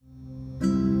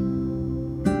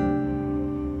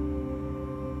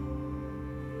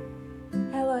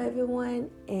everyone,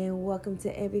 and welcome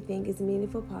to Everything is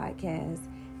Meaningful podcast.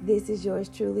 This is yours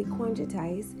truly, Quandra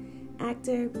Tice,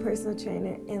 actor, personal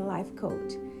trainer, and life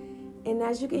coach. And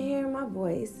as you can hear in my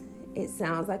voice, it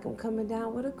sounds like I'm coming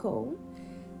down with a cold.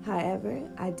 However,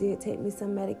 I did take me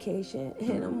some medication,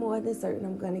 and I'm more than certain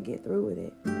I'm going to get through with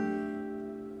it.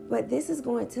 But this is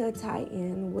going to tie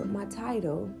in with my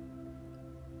title,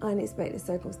 Unexpected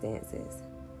Circumstances.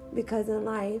 Because in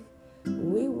life,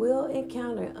 we will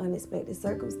encounter unexpected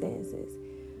circumstances,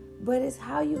 but it's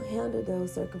how you handle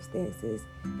those circumstances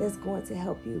that's going to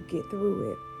help you get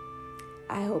through it.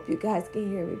 I hope you guys can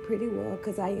hear me pretty well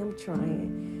because I am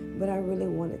trying, but I really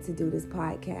wanted to do this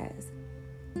podcast.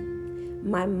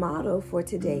 My motto for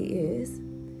today is,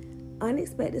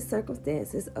 unexpected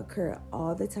circumstances occur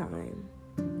all the time.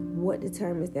 What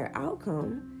determines their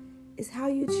outcome is how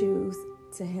you choose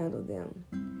to handle them.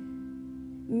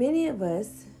 Many of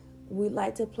us, we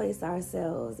like to place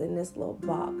ourselves in this little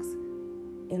box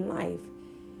in life.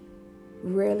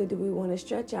 Rarely do we want to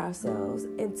stretch ourselves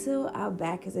until our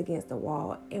back is against the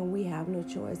wall and we have no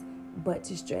choice but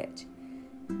to stretch.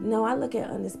 Now, I look at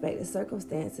unexpected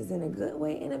circumstances in a good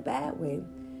way and a bad way,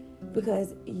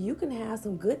 because you can have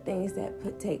some good things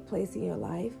that take place in your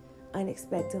life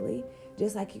unexpectedly,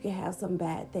 just like you can have some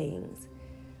bad things.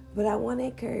 But I want to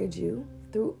encourage you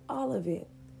through all of it,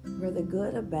 whether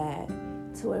good or bad,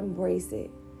 to embrace it,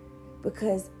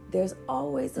 because there's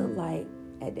always a light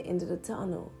at the end of the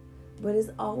tunnel. But it's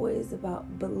always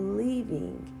about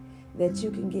believing that you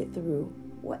can get through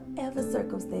whatever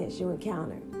circumstance you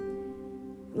encounter.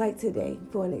 Like today,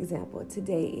 for an example,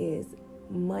 today is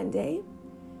Monday,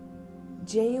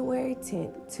 January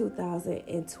 10th,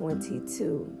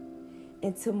 2022.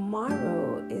 And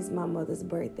tomorrow is my mother's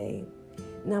birthday.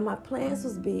 Now, my plans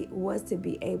was to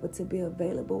be able to be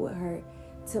available with her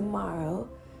tomorrow.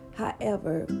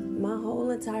 However, my whole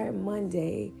entire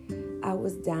Monday, I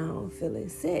was down feeling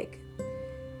sick.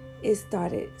 It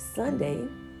started Sunday,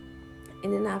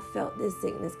 and then I felt this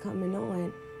sickness coming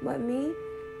on. But me,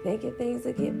 thinking things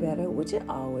would get better, which it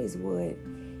always would,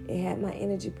 it had my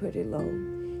energy pretty low.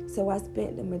 So I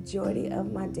spent the majority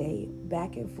of my day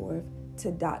back and forth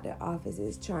to doctor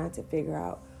offices trying to figure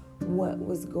out what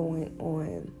was going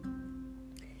on.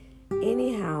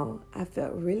 Anyhow, I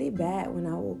felt really bad when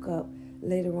I woke up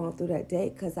later on through that day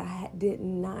because I did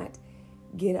not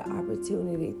get an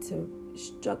opportunity to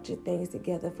structure things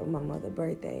together for my mother's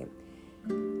birthday.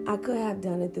 I could have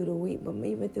done it through the week, but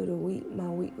even through the week, my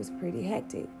week was pretty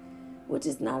hectic, which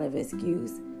is not an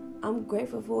excuse. I'm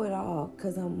grateful for it all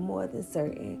because I'm more than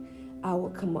certain I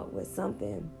will come up with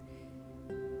something.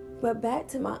 But back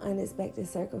to my unexpected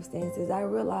circumstances, I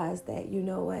realized that, you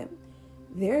know what?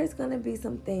 There's going to be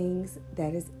some things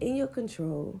that is in your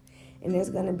control, and there's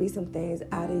going to be some things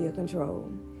out of your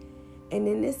control. And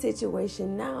in this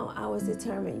situation now, I was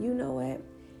determined, you know what?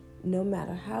 No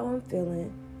matter how I'm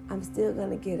feeling, I'm still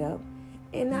going to get up.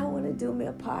 And I want to do me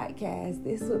a podcast.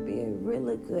 This would be a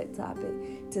really good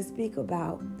topic to speak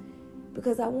about,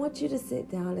 because I want you to sit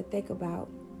down and think about,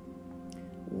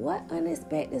 what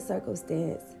unexpected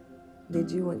circumstance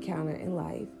did you encounter in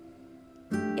life?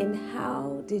 And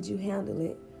how did you handle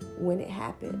it when it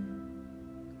happened?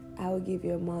 I will give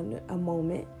you a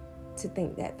moment to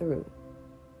think that through.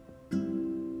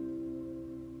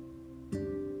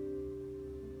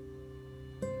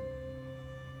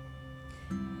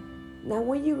 Now,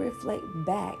 when you reflect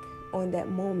back on that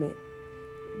moment,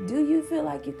 do you feel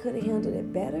like you could have handled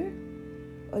it better?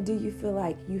 Or do you feel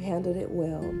like you handled it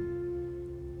well?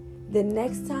 The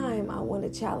next time, I want to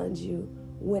challenge you,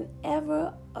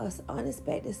 whenever an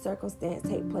unexpected circumstance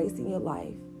takes place in your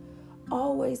life,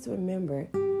 always remember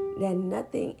that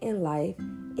nothing in life,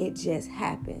 it just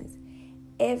happens.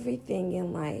 Everything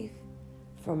in life,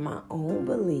 from my own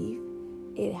belief,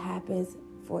 it happens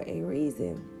for a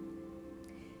reason.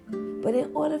 But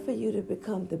in order for you to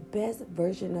become the best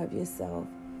version of yourself,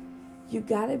 you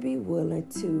got to be willing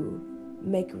to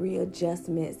make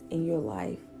readjustments in your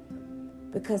life,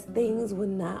 because things will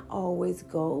not always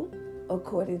go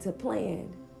according to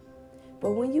plan.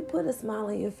 But when you put a smile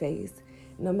on your face,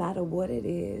 no matter what it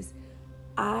is,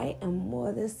 I am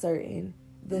more than certain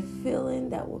the feeling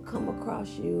that will come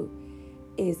across you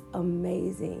is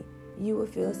amazing. You will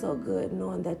feel so good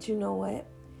knowing that, you know what?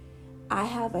 I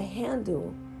have a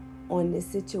handle on this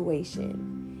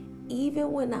situation,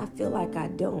 even when I feel like I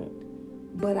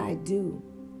don't, but I do.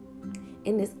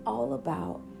 And it's all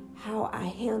about how I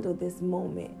handle this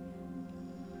moment.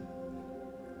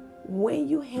 When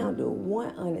you handle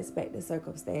one unexpected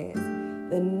circumstance,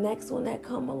 the next one that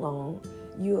come along,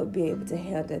 you will be able to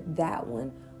handle that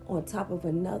one on top of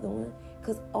another one,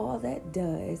 because all that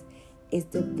does is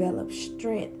develop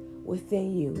strength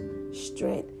within you,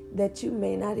 strength that you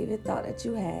may not even thought that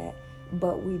you had,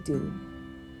 but we do.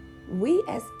 We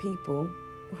as people,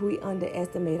 we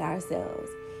underestimate ourselves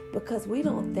because we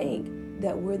don't think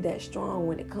that we're that strong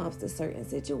when it comes to certain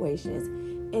situations.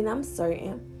 And I'm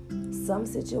certain some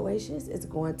situations is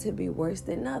going to be worse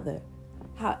than others.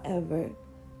 However,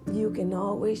 you can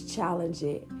always challenge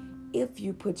it if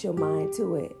you put your mind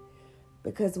to it.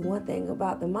 Because one thing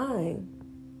about the mind,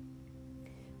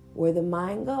 where the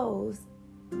mind goes,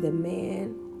 the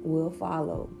man will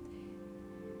follow.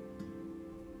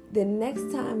 The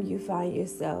next time you find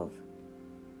yourself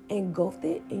engulfed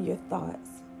in your thoughts,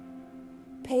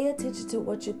 pay attention to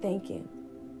what you're thinking.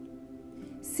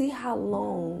 See how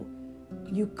long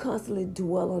you constantly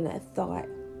dwell on that thought,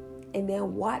 and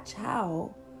then watch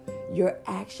how your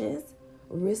actions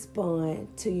respond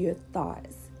to your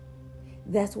thoughts.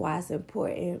 That's why it's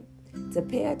important to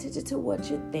pay attention to what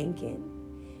you're thinking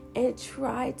and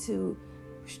try to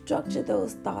structure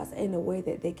those thoughts in a way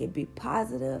that they can be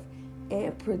positive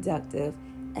and productive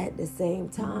at the same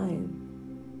time.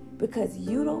 Because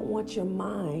you don't want your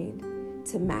mind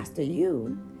to master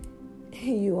you.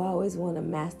 You always want to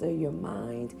master your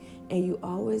mind, and you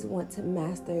always want to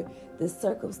master the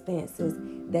circumstances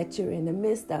that you're in the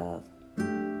midst of.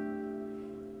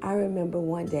 I remember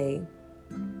one day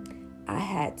I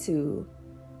had to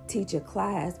teach a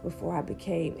class before I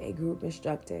became a group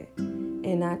instructor.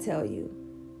 And I tell you,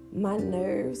 my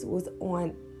nerves was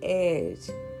on edge.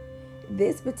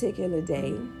 This particular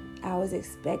day, I was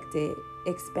expecting,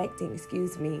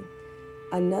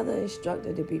 another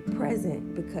instructor to be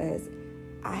present because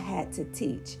I had to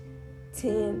teach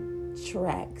 10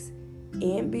 tracks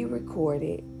and be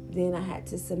recorded. Then I had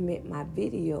to submit my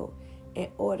video in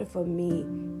order for me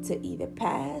to either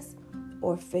pass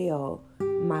or fail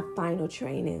my final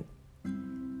training.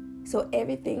 So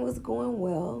everything was going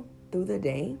well through the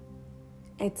day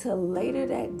until later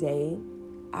that day,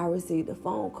 I received a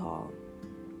phone call.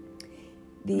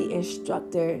 The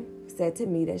instructor said to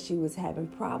me that she was having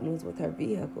problems with her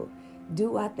vehicle.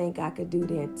 Do I think I could do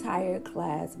the entire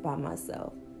class by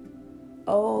myself?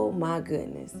 Oh my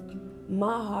goodness.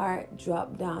 My heart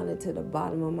dropped down into the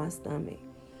bottom of my stomach.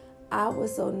 I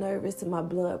was so nervous that my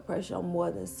blood pressure, I'm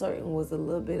more than certain, was a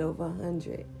little bit over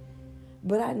 100.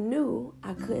 But I knew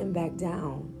I couldn't back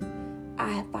down.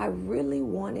 If I really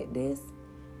wanted this,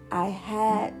 I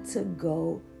had to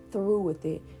go through with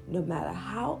it, no matter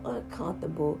how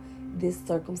uncomfortable this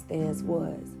circumstance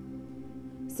was.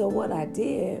 So what I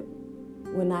did,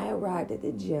 when I arrived at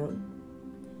the gym,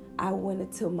 I went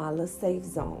into my little safe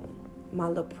zone, my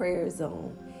little prayer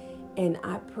zone, and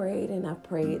I prayed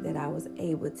that I was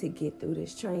able to get through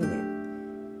this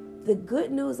training. The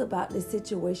good news about this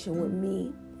situation with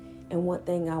me, and one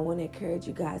thing I want to encourage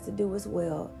you guys to do as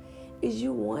well, is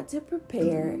you want to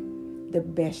prepare the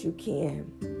best you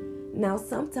can. Now,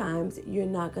 sometimes you're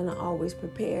not going to always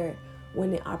prepare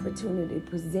when the opportunity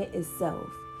presents itself,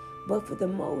 but for the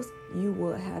most, you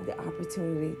will have the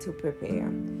opportunity to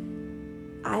prepare.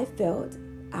 I felt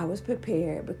I was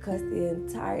prepared because the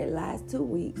entire last 2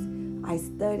 weeks, I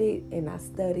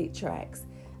studied tracks.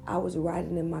 I was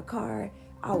riding in my car.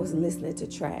 I was listening to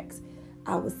tracks.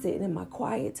 I was sitting in my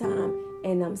quiet time,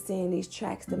 and I'm saying these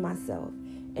tracks to myself,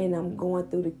 and I'm going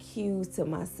through the cues to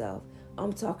myself.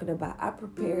 I'm talking about I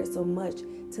prepared so much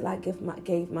till I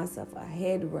gave myself a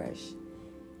head rush.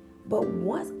 But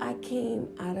once I came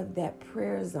out of that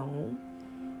prayer zone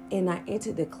and I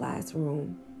entered the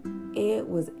classroom, it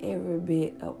was every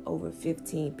bit of over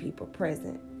 15 people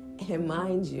present. And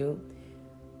mind you,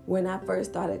 when I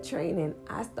first started training,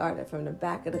 I started from the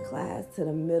back of the class to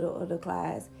the middle of the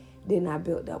class. Then I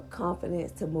built up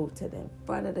confidence to move to the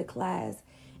front of the class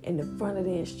and the front of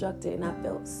the instructor. And I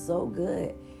felt so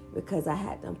good because I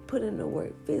had them put in the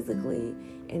work physically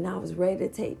and I was ready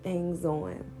to take things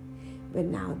on. But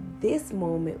now this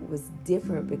moment was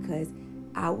different because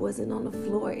I wasn't on the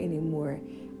floor anymore.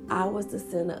 I was the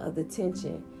center of the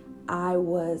attention. I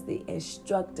was the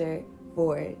instructor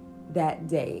for that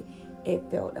day. It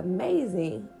felt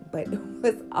amazing, but it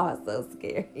was also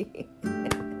scary.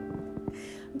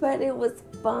 But it was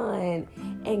fun.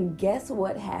 And guess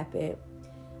what happened?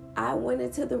 I went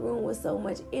into the room with so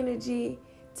much energy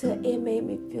till it made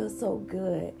me feel so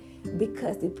good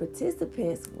because the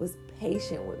participants was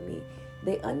patient with me.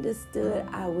 They understood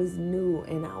I was new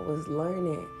and I was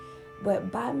learning.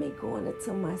 But by me going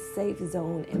into my safe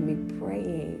zone and me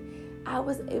praying, I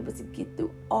was able to get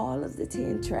through all of the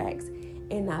 10 tracks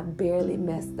and I barely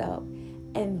messed up.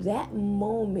 And that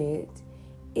moment,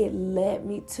 it led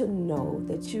me to know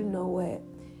that, you know what,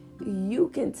 you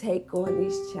can take on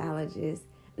these challenges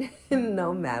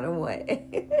no matter what.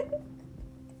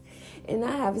 And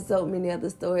I have so many other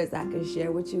stories I can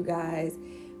share with you guys,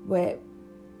 but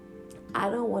I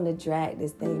don't want to drag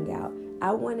this thing out.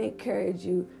 I want to encourage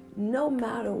you, no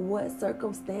matter what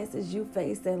circumstances you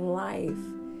face in life,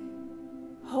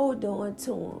 hold on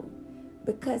to them,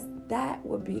 because that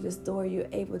will be the story you're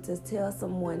able to tell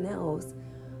someone else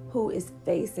who is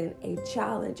facing a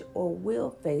challenge or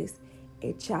will face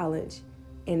a challenge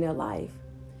in their life.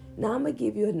 Now I'm going to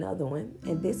give you another one,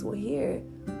 and this one here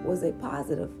was a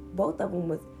positive. Both of them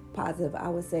was positive. I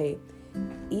would say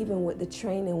even with the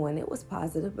training one, it was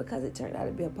positive because it turned out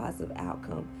to be a positive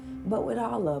outcome. But with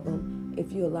all of them,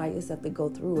 if you allow yourself to go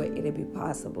through it, it'll be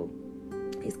possible.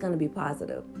 It's going to be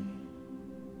positive.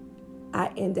 I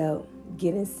end up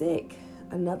getting sick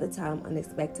another time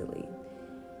unexpectedly.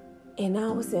 And I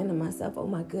was saying to myself, oh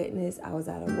my goodness, I was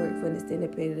out of work for an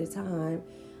extended period of time.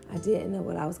 I didn't know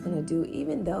what I was going to do,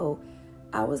 even though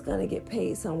I was going to get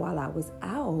paid some while I was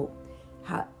out.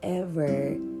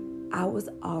 However, I was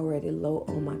already low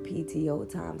on my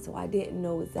PTO time, so I didn't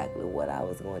know exactly what I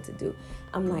was going to do.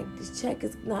 I'm like, this check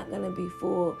is not going to be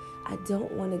full. I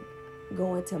don't want to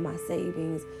go into my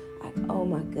savings. Oh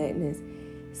my goodness.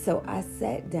 So I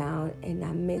sat down and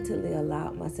I mentally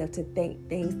allowed myself to think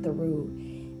things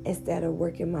through instead of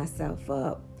working myself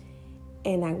up.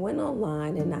 And I went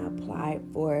online and I applied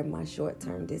for my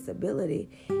short-term disability.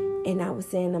 And I was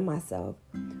saying to myself,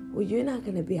 well, you're not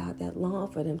going to be out that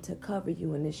long for them to cover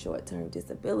you in this short-term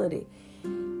disability.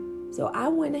 So I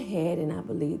went ahead and I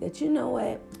believed that, you know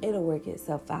what, it'll work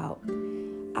itself out.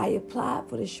 I applied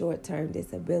for the short-term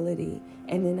disability,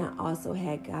 and then I also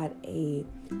had got a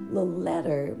little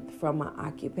letter from my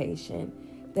occupation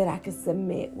that I could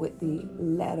submit with the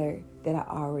letter that I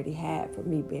already had for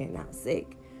me being out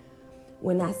sick.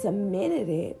 When I submitted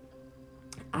it,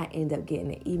 I ended up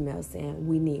getting an email saying,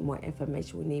 we need more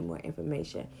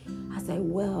information. I say,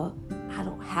 well, I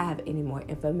don't have any more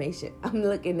information. I'm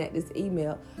looking at this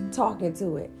email, talking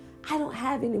to it. I don't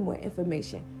have any more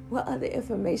information. What other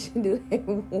information do they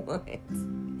want?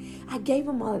 I gave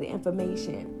them all of the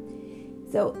information.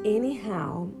 So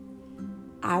anyhow,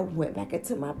 I went back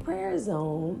into my prayer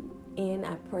zone and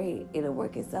I prayed it'll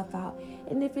work itself out.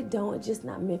 And if it don't, it's just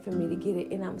not meant for me to get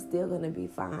it, and I'm still going to be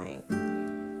fine.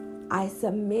 I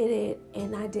submitted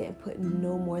and I didn't put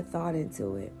no more thought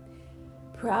into it.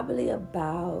 Probably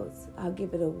about, I'll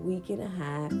give it a week and a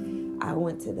half, I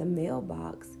went to the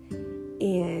mailbox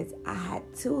and I had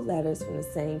 2 letters from the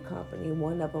same company.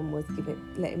 One of them was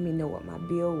letting me know what my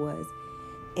bill was,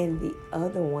 and the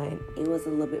other one, it was a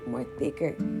little bit more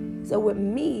thicker. So with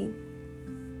me,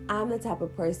 I'm the type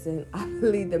of person, I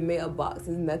believe the mailbox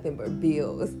is nothing but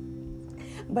bills.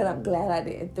 But I'm glad I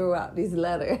didn't throw out these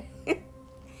letters.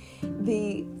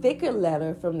 The thicker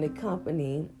letter from the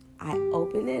company, I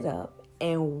opened it up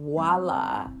and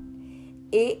voila,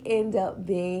 it ended up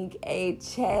being a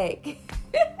check.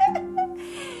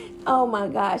 Oh my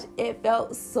gosh, it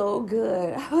felt so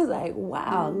good. I was like,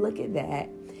 wow, look at that.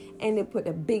 And it put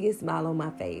the biggest smile on my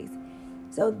face.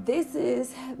 So this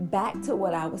is back to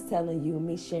what I was telling you,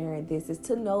 me sharing this, is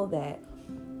to know that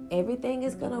everything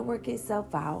is going to work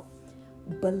itself out.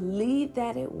 Believe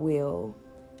that it will.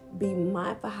 Be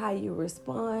mindful how you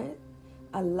respond.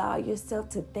 Allow yourself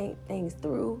to think things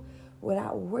through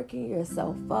without working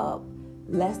yourself up.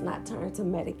 Let's not turn to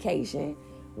medication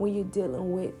when you're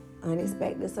dealing with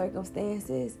unexpected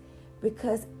circumstances,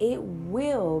 because it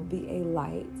will be a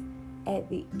light at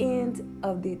the end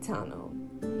of the tunnel.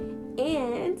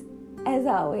 And as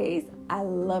always, I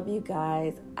love you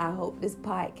guys. I hope this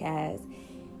podcast,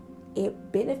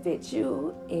 it benefits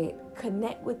you, it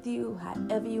connect with you,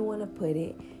 however you want to put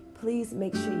it. Please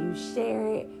make sure you share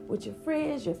it with your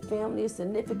friends, your family, your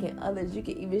significant others. You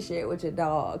can even share it with your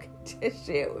dog. Just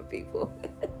share it with people.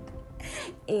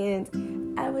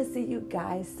 And I will see you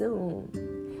guys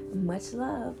soon. Much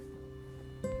love.